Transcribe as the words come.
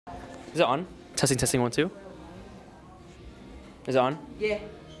Is it on? Testing, testing, 1, 2. Is it on? Yeah.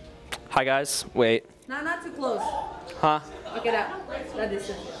 Hi guys. Wait. No, not too close. Huh? Okay, that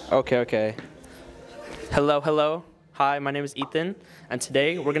distance. Okay, okay. Hello, hello. Hi, my name is Ethan, and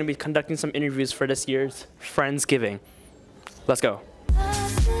today we're gonna be conducting some interviews for this year's Friendsgiving. Let's go.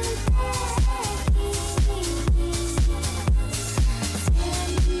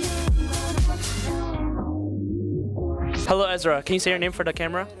 Hello, Ezra. Can you say your name for the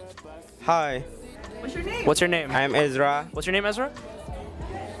camera? Hi, What's your name? What's your name? I am Ezra. What's your name, Ezra?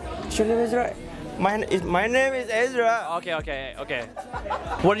 What's your name, Ezra? My name is Ezra. Okay, okay, okay.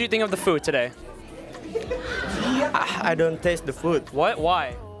 What did you think of the food today? I don't taste the food What?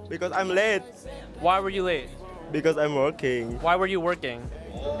 Why? because I'm late. Why were you late? Because I'm working. Why were you working?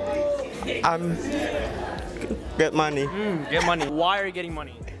 I'm get money Get money. Why are you getting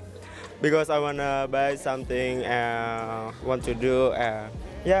money? because I wanna buy something. Want to do.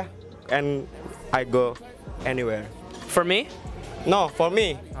 Yeah, and I go anywhere. For me? No, for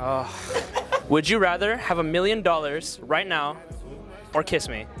me. Would you rather have $1 million right now or kiss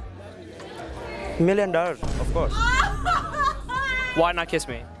me? $1 million, of course. Why not kiss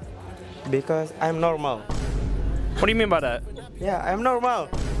me? Because I'm normal. What do you mean by that? Yeah, I'm normal.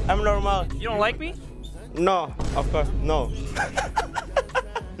 I'm normal. You don't like me? No, of course, no.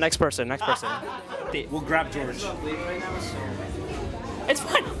 Next person, next person. We'll grab George. It's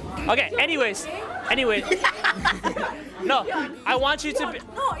fine. Okay, anyways. No, I want you to be...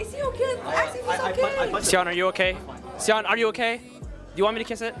 No, is he okay? Ask if he's okay. Sion, are you okay? Sion, are you okay? Do you want me to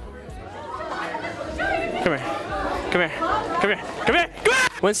kiss it? Come here. Come here. Come here. Come here. Come here!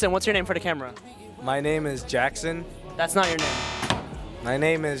 Winston, what's your name for the camera? My name is Jackson. That's not your name. My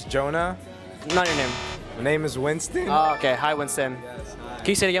name is Jonah. Not your name. My name is Winston. Oh, okay. Hi, Winston. Can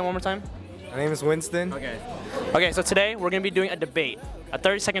you say it again one more time? My name is Winston. Okay. Okay, so today we're gonna be doing a debate, a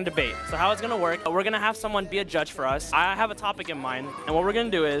 30-second debate. So how it's gonna work, we're gonna have someone be a judge for us. I have a topic in mind, and what we're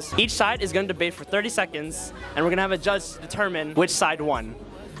gonna do is each side is gonna debate for 30 seconds, and we're gonna have a judge determine which side won.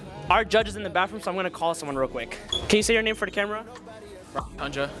 Our judge is in the bathroom, so I'm gonna call someone real quick. Can you say your name for the camera?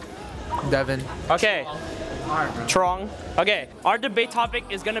 Tundra. Devin. Okay. Trong. Okay, our debate topic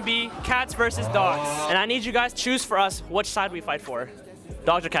is gonna be cats versus dogs. And I need you guys to choose for us which side we fight for.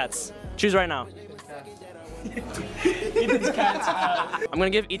 Dogs or cats? Choose right now. I'm gonna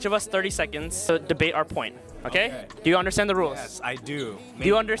give each of us 30 seconds to debate our point, okay? Do you understand the rules? Yes, I do. Do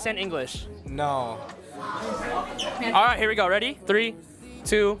you understand English? No. All right, here we go. Ready? 3,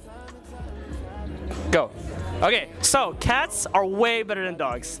 2, go. Okay, so cats are way better than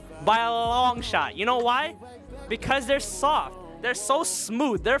dogs by a long shot. You know why? Because they're soft. They're so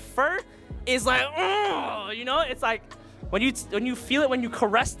smooth. Their fur is like, you know, it's like when you feel it when you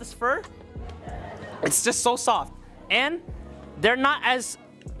caress this fur, it's just so soft. And they're not as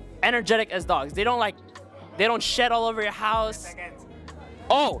energetic as dogs. They don't shed all over your house.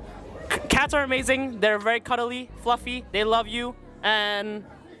 Oh, cats are amazing. They're very cuddly, fluffy. They love you, and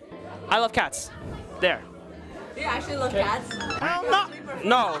I love cats. There. Do you actually love cats?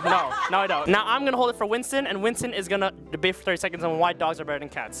 No, I don't. Now I'm gonna hold it for Winston, and Winston is gonna debate for 30 seconds on why dogs are better than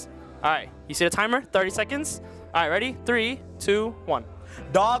cats. All right, you see the timer? 30 seconds. All right, ready? 3, 2, 1.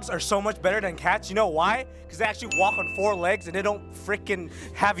 Dogs are so much better than cats. You know why? Because they actually walk on 4 legs and they don't freaking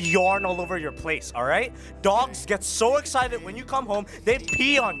have yarn all over your place, all right? Dogs get so excited when you come home, they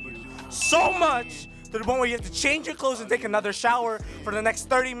pee on you so much to the point where you have to change your clothes and take another shower for the next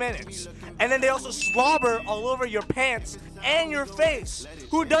 30 minutes. And then they also slobber all over your pants and your face.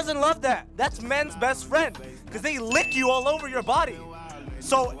 Who doesn't love that? That's men's best friend, because they lick you all over your body.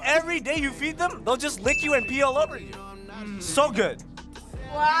 So every day you feed them, they'll just lick you and pee all over you. So good.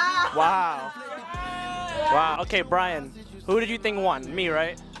 Wow. Wow. Wow. Okay, Brian, who did you think won? Me,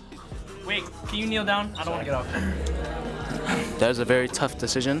 right? Wait, can you kneel down? I don't want to get up. That was a very tough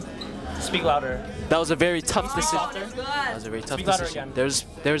decision. Speak louder. That was a very tough decision. Good. That was a very tough Speak louder decision. again.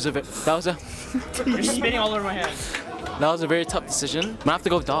 That was a You're spitting all over my hand. that was a very tough decision. I'm gonna have to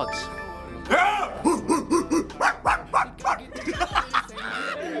go with dogs.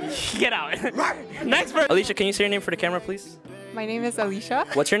 Get out. Next person. Alicia, can you say your name for the camera, please? My name is Alicia.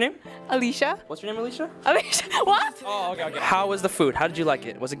 What's your name? Alicia? What's your name, Alicia? Alicia? What? Oh, okay. How was the food? How did you like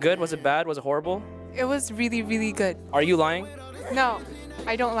it? Was it good? Was it bad? Was it horrible? It was really, really good. Are you lying? No,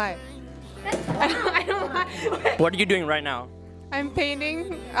 I don't lie. I don't lie. What are you doing right now? I'm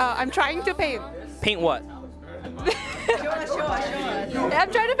painting. I'm trying to paint. Paint what? Show us. I'm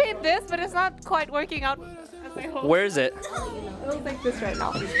trying to paint this, but it's not quite working out as I hope. Where is it? It looks like this right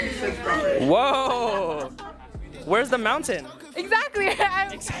now. Whoa! Where's the mountain? Exactly.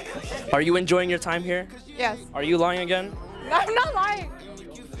 Are you enjoying your time here? Yes. Are you lying again? I'm not lying.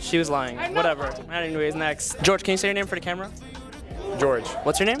 She was lying. Whatever. Anyways, next. George, can you say your name for the camera? George.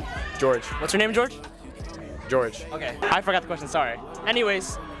 What's your name? George. What's your name, George? George. Okay. I forgot the question. Sorry.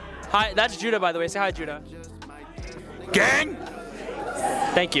 Anyways, hi. That's Judah, by the way. Say hi, Judah. Gang!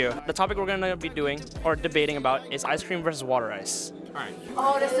 Thank you. The topic we're gonna be doing or debating about is ice cream versus water ice. Alright.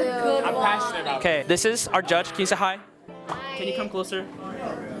 Oh, that's a good I'm one. passionate about it. Okay. This is our judge. Can you say hi? Hi. Can you come closer?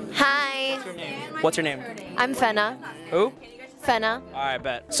 Hi. What's your name? I'm Fenna. Who? Fenna. All right,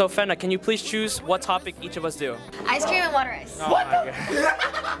 bet. So Fenna, can you please choose what topic each of us do? Ice cream and water ice. Oh,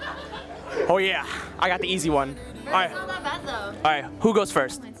 oh yeah, I got the easy one. All right. It's not that bad though. All right, who goes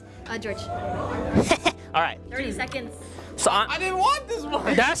first? George. All right. 30 seconds. So I didn't want this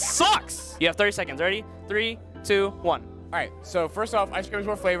one! that sucks. You have 30 seconds. Ready? 3, 2, 1. Alright, so first off, ice cream has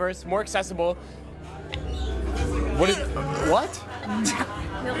more flavors, more accessible. What is. What?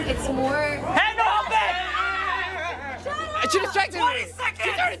 No, it's more. Hey, no, I'm back! She distracted me!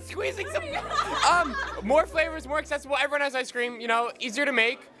 She started squeezing some. More flavors, more accessible. Everyone has ice cream, you know, easier to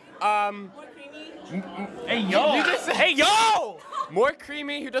make. Hey, yo! You just said- Hey, yo! More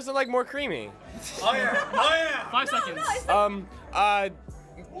creamy. Who doesn't like more creamy? Oh, yeah. Oh, yeah. 5 seconds.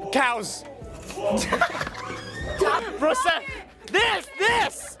 Cows. Bro, Seth,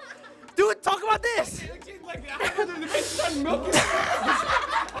 this! Dude, talk about this!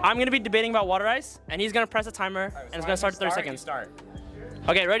 I'm gonna be debating about water ice, and he's gonna press a timer, and it's gonna start in 30 seconds.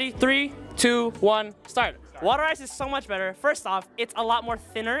 Okay, ready? 3, 2, 1, start. Water ice is so much better. First off, it's a lot more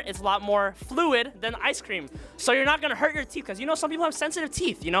thinner, it's a lot more fluid than ice cream. So you're not gonna hurt your teeth, because you know some people have sensitive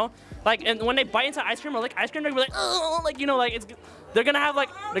teeth, you know? Like, and when they bite into ice cream or lick ice cream, they're gonna be like, oh, like, you know, like, they're gonna have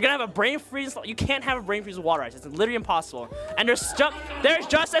a brain freeze. You can't have a brain freeze with water ice. It's literally impossible. And there's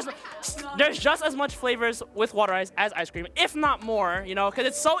just as much flavors with water ice as ice cream, if not more, you know, because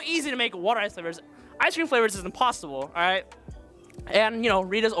it's so easy to make water ice flavors. Ice cream flavors is impossible, all right? And, you know,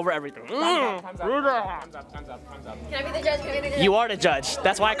 Rita's over everything. Time's up. Can I be the judge? Can I be the judge? You are the judge.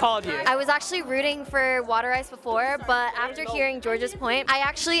 That's why I called you. I was actually rooting for water ice before, but after hearing George's point, I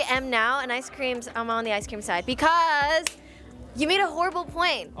actually am now, and I'm on the ice cream side because you made a horrible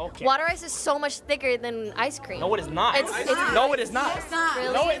point. Okay. Water ice is so much thicker than ice cream. No, it is not. It's No, it is not.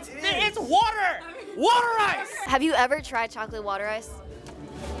 Really? No, it's water. Water ice. Have you ever tried chocolate water ice?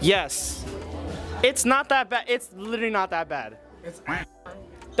 Yes. It's not that bad. It's literally not that bad. It's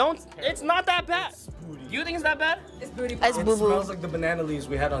not that bad. Do you think it's that bad? It's booty. It's It boo-boo. smells like the banana leaves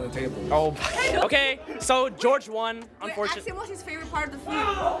we had on the table. Oh. Okay, so George won, unfortunately. Actually, what's his favorite part of the food?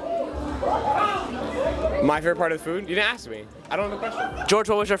 My favorite part of the food? You didn't ask me. I don't know the question. George,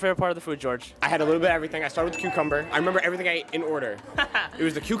 what was your favorite part of the food, George? I had a little bit of everything. I started with cucumber. I remember everything I ate in order. It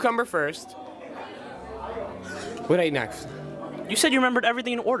was the cucumber first. What did I eat next? You said you remembered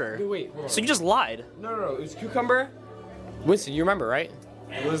everything in order. Wait, hold on. So you just lied. No. It was cucumber. Winston, you remember, right?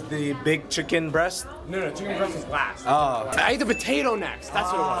 It was the big chicken breast. No, chicken breast was last. Oh. I ate the potato next.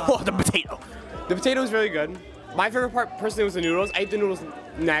 That's what it was. Oh, the potato. The potato was really good. My favorite part personally was the noodles. I ate the noodles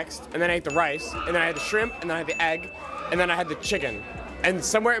next, and then I ate the rice, and then I had the shrimp, and then I had the egg, and then I had the chicken. And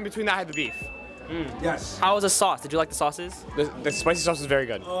somewhere in between that I had the beef. Yes. How was the sauce? Did you like the sauces? The spicy sauce was very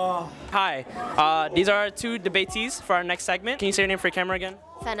good. Hi. These are our two debatees for our next segment. Can you say your name for your camera again?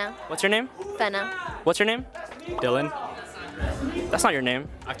 Fenna. What's your name? Fenna. What's your name? Dylan. That's not your name.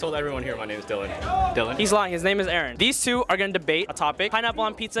 I've told everyone here my name is Dylan. Dylan. He's lying. His name is Aaron. These two are going to debate a topic. Pineapple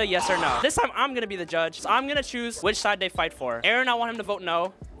on pizza, yes or no. This time I'm going to be the judge. So I'm going to choose which side they fight for. Aaron, I want him to vote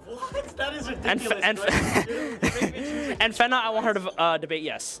no. What? That is And, and Fenna, I want her to debate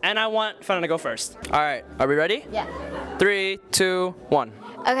yes. And I want Fenna to go first. All right. Are we ready? Yeah. 3, 2, 1.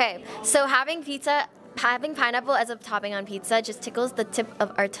 Okay, so having pineapple as a topping on pizza just tickles the tip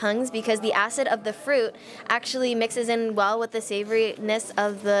of our tongues because the acid of the fruit actually mixes in well with the savoriness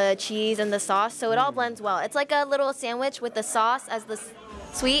of the cheese and the sauce, so it all blends well. It's like a little sandwich with the sauce as the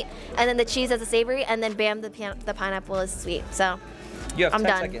sweet, and then the cheese as the savory, and then bam, the pineapple is sweet. So You have I'm 10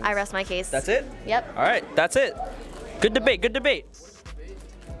 done. seconds. I rest my case. That's it? Yep. All right. That's it. Good debate. Good debate.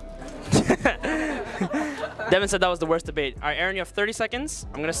 Devin said that was the worst debate. All right, Aaron, you have 30 seconds.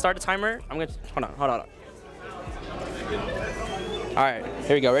 I'm gonna start the timer. Hold on. All right,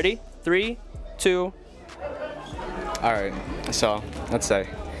 here we go. Ready? 3, 2. All right. So let's say,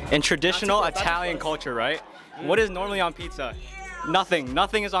 in traditional Italian culture, right? What is normally on pizza? Nothing.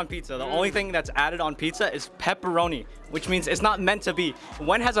 Nothing is on pizza. The only thing that's added on pizza is pepperoni, which means it's not meant to be.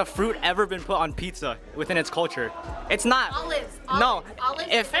 When has a fruit ever been put on pizza within its culture? It's not. Olives. No.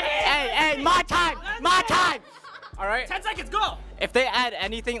 Olives. Hey, my time. All right. 10 seconds, go! If they add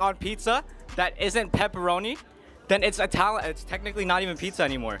anything on pizza that isn't pepperoni, then it's Italian. It's technically not even pizza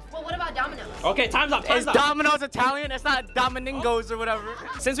anymore. Well, what about about Domino's. Okay, time's up. Time's Is up. Domino's Italian? It's not Dominingos or whatever.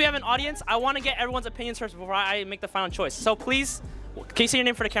 Since we have an audience, I want to get everyone's opinions first before I make the final choice. So please, can you say your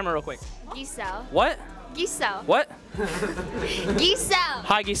name for the camera real quick? Giselle. What? Giselle. What? Giselle.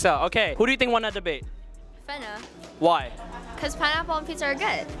 Hi, Giselle. Okay, who do you think won that debate? Fenna. Why? Because pineapple and pizza are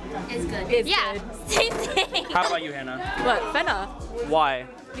good. It's good. It's Yeah, good. same thing. How about you, Hannah? What, Fenna? Why?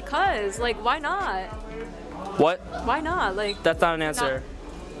 Because, like, why not? What? Why not? Like, That's not an answer.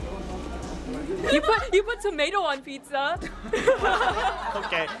 you put tomato on pizza.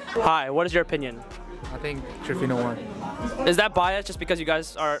 Okay. Hi, what is your opinion? I think Trifino won. Is that biased just because you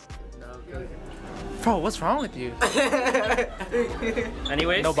guys are... Bro, what's wrong with you?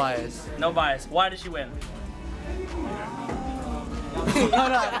 Anyways? No bias. No bias. Why did she win? Hold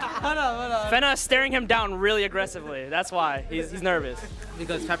on. Fenna is staring him down really aggressively. That's why. He's nervous.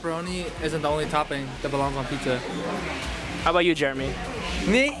 Because pepperoni isn't the only topping that belongs on pizza. How about you, Jeremy?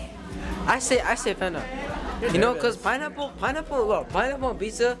 Me? I say Fenna. You know, cause pineapple on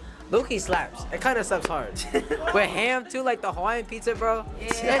pizza, low-key slaps. It kind of slaps hard. With ham too, like the Hawaiian pizza, bro. Yeah.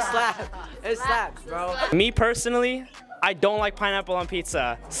 It slaps. It slaps, bro. Me personally, I don't like pineapple on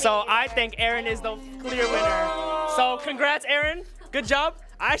pizza. So I think Aaron is the clear winner. So congrats, Aaron. Good job.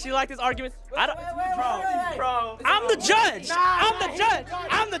 I actually like this argument. I don't. Bro. I'm the judge. I'm the judge.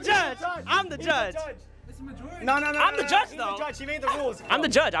 I'm the judge. I'm the judge. No. I'm the judge, though. He made the rules. I'm the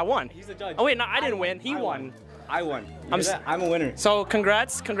judge. I won. He's the judge. Oh wait, no, I didn't win. He won. I won. I'm a winner. So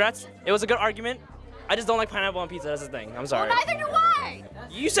congrats. It was a good argument. I just don't like pineapple on pizza. That's the thing. I'm sorry. Neither do I.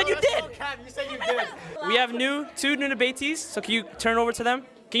 You said you did. You said you did. We have two new debatees. So can you turn over to them?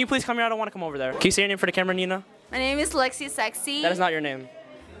 Can you please come here? I don't want to come over there. Can you say your name for the camera, Nina? My name is Lexi Sexy. That is not your name.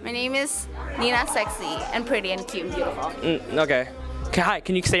 My name is Nina Sexy and pretty and cute and beautiful. Okay. Okay. Hi.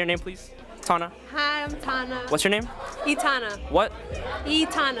 Can you say your name, please? Tana. Hi, I'm Tana. What's your name? Itana. What?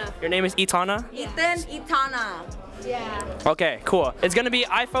 Itana. Your name is Itana? Ethan Itana. Yeah. Okay, cool. It's gonna be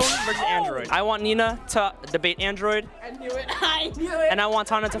iPhone versus Android. I want Nina to debate Android. I knew it. I knew it. And I want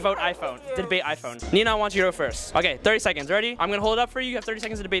Tana to vote iPhone, to debate iPhone. Nina, I want you to go first. Okay, 30 seconds. Ready? I'm gonna hold it up for you. You have 30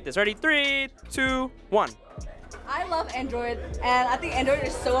 seconds to debate this. Ready? 3, 2, 1. I love Android, and I think Android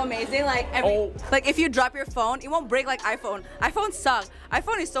is so amazing. Like like if you drop your phone, it won't break like iPhone. iPhone suck.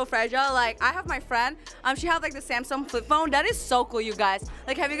 iPhone is so fragile. Like I have my friend, she has like the Samsung flip phone. That is so cool, you guys.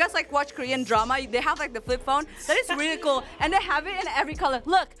 Like have you guys like watched Korean drama? They have like the flip phone. That is really cool, and they have it in every color.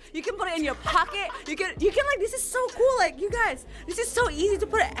 Look, you can put it in your pocket. You can like this is so cool. Like you guys, this is so easy to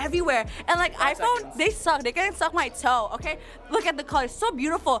put it everywhere. And like iPhone, they suck. They can't suck my toe. Okay, look at the color. It's so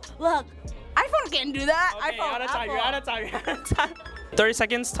beautiful. Look. iPhone can't do that. Okay, iPhone, out of time. Apple. You're out of time. You're out of time. 30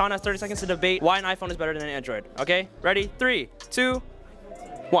 seconds. Tana has 30 seconds to debate why an iPhone is better than an Android. Okay? Ready? 3, 2,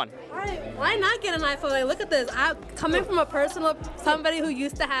 1. Why not get an iPhone? Like, look at this. I'm coming from somebody who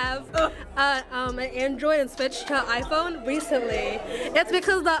used to have an Android and switched to iPhone recently. It's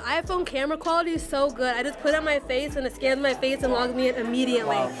because the iPhone camera quality is so good. I just put it on my face and it scans my face and logs me in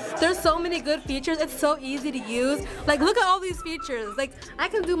immediately. Wow. There's so many good features. It's so easy to use. Like, look at all these features. Like, I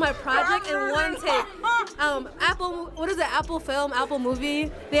can do my project in one take. Apple, what is it? Apple Film, Apple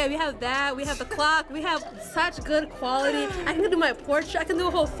Movie. Yeah, we have that. We have the clock. We have such good quality. I can do my portrait. I can do a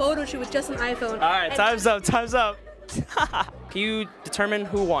whole photo shoot with just an iPhone. All right, time's up. Time's up. Can you determine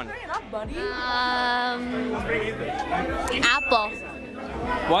who won? Apple.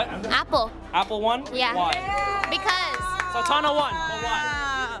 What? Apple. Apple won? Yeah. Why? Because. So Tana won, but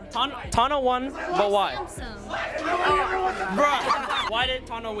why? Tana won, but why? Bruh. Why did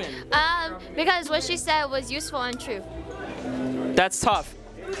Tana win? Because what she said was useful and true. That's tough.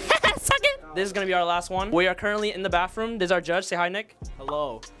 Suck it. This is gonna be our last one. We are currently in the bathroom. This is our judge. Say hi, Nick.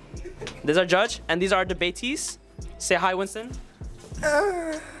 Hello. This is our judge, and these are our debatees. Say hi, Winston.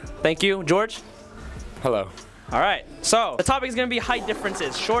 Thank you, George. Hello. All right. So the topic is gonna be height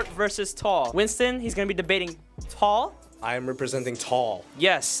differences, short versus tall. Winston, he's gonna be debating tall. I am representing tall.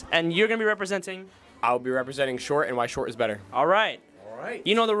 Yes, and you're gonna be representing. I'll be representing short and why short is better. All right. Right.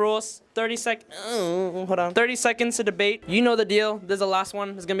 You know the rules. 30 seconds. Hold on. 30 seconds to debate. You know the deal. This is the last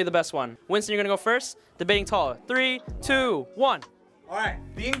one. This is gonna be the best one. Winston, you're gonna go first. Debating tall. 3, 2, 1. All right.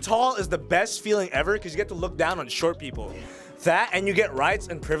 Being tall is the best feeling ever because you get to look down on short people. That and you get rights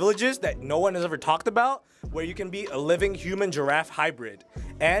and privileges that no one has ever talked about, where you can be a living human giraffe hybrid.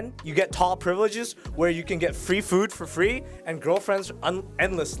 And you get tall privileges where you can get free food for free and girlfriends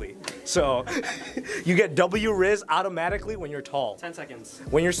endlessly. So you get W Riz automatically when you're tall. 10 seconds.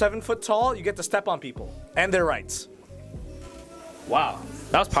 When you're 7 foot tall, you get to step on people and their rights. Wow.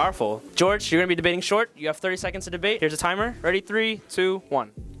 That was powerful. George, you're gonna be debating short. You have 30 seconds to debate. Here's a timer. Ready? 3, 2,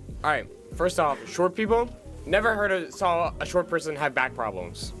 1. All right. First off, short people. Never saw a short person have back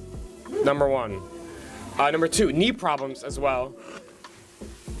problems. Number 1. Number 2, knee problems as well.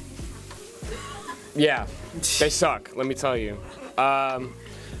 Yeah, they suck, let me tell you.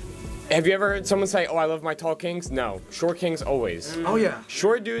 Have you ever heard someone say, oh, I love my tall kings? No, short kings always. Oh yeah.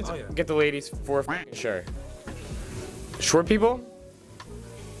 Short dudes get the ladies for sure. Short people,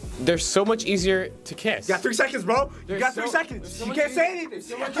 they're so much easier to kiss. You got 3 seconds, bro. You got 3 seconds. You can't say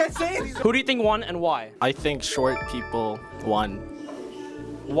anything. You can't say anything. Who do you think won and why? I think short people won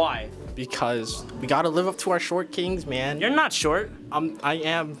Why? because we gotta live up to our short kings, man. You're not short. I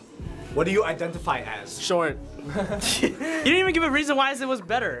am What do you identify as? short. You didn't even give a reason why it was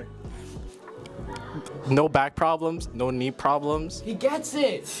better. No back problems, no knee problems. He gets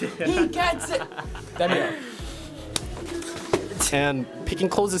it. He gets it. And picking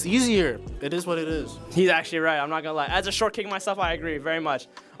clothes is easier. It is what it is. He's actually right. I'm not gonna lie. As a short king myself, I agree very much.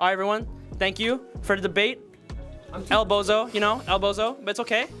 All right, everyone. Thank you for the debate. El Bozo, you know, El Bozo, but it's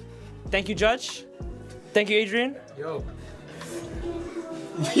okay. Thank you, Judge. Thank you, Adrian. Yo.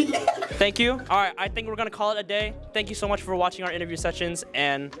 Thank you. All right, I think we're gonna call it a day. Thank you so much for watching our interview sessions,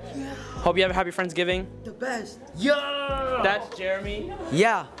 and hope you have a happy Friendsgiving. The best. Yeah. That's Jeremy.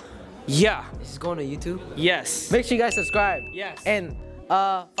 Yeah. Yeah. This is going to YouTube. Yes. Make sure you guys subscribe. Yes. And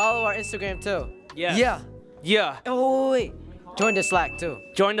follow our Instagram too. Yes. Yeah. Yeah. Oh wait. Join the Slack too.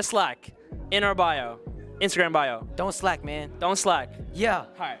 Join the Slack in our bio, Instagram bio. Don't slack, man. Don't slack. Yeah. All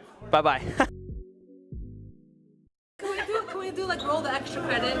right. Bye-bye. Can we do like roll the extra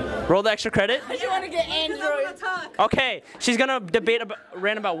credit? Roll the extra credit. I just want to get Android. Talk. Okay. She's gonna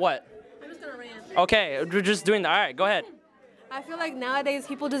rant about what? I'm just gonna rant. Okay. We're just doing that. All right. Go ahead. I feel like nowadays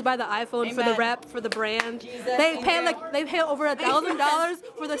people just buy the iPhone for the Amen. rep, for the brand. They pay over $1,000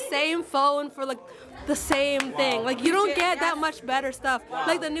 for the same phone for like the same thing. Like you don't get that much better stuff.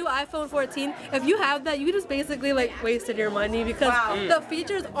 Like the new iPhone 14, if you have that, you just basically like wasted your money because the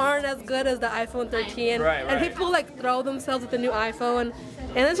features aren't as good as the iPhone 13. And people like throw themselves at the new iPhone,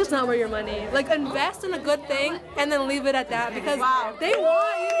 and it's just not worth your money. Like invest in a good thing and then leave it at that because they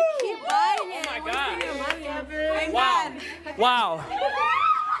want you to keep buying it. Oh my God. Your money. Wow. Wow.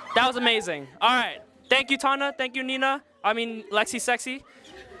 That was amazing. All right. Thank you, Tana. Thank you, Nina. I mean, Lexi Sexy.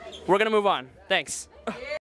 We're going to move on. Thanks.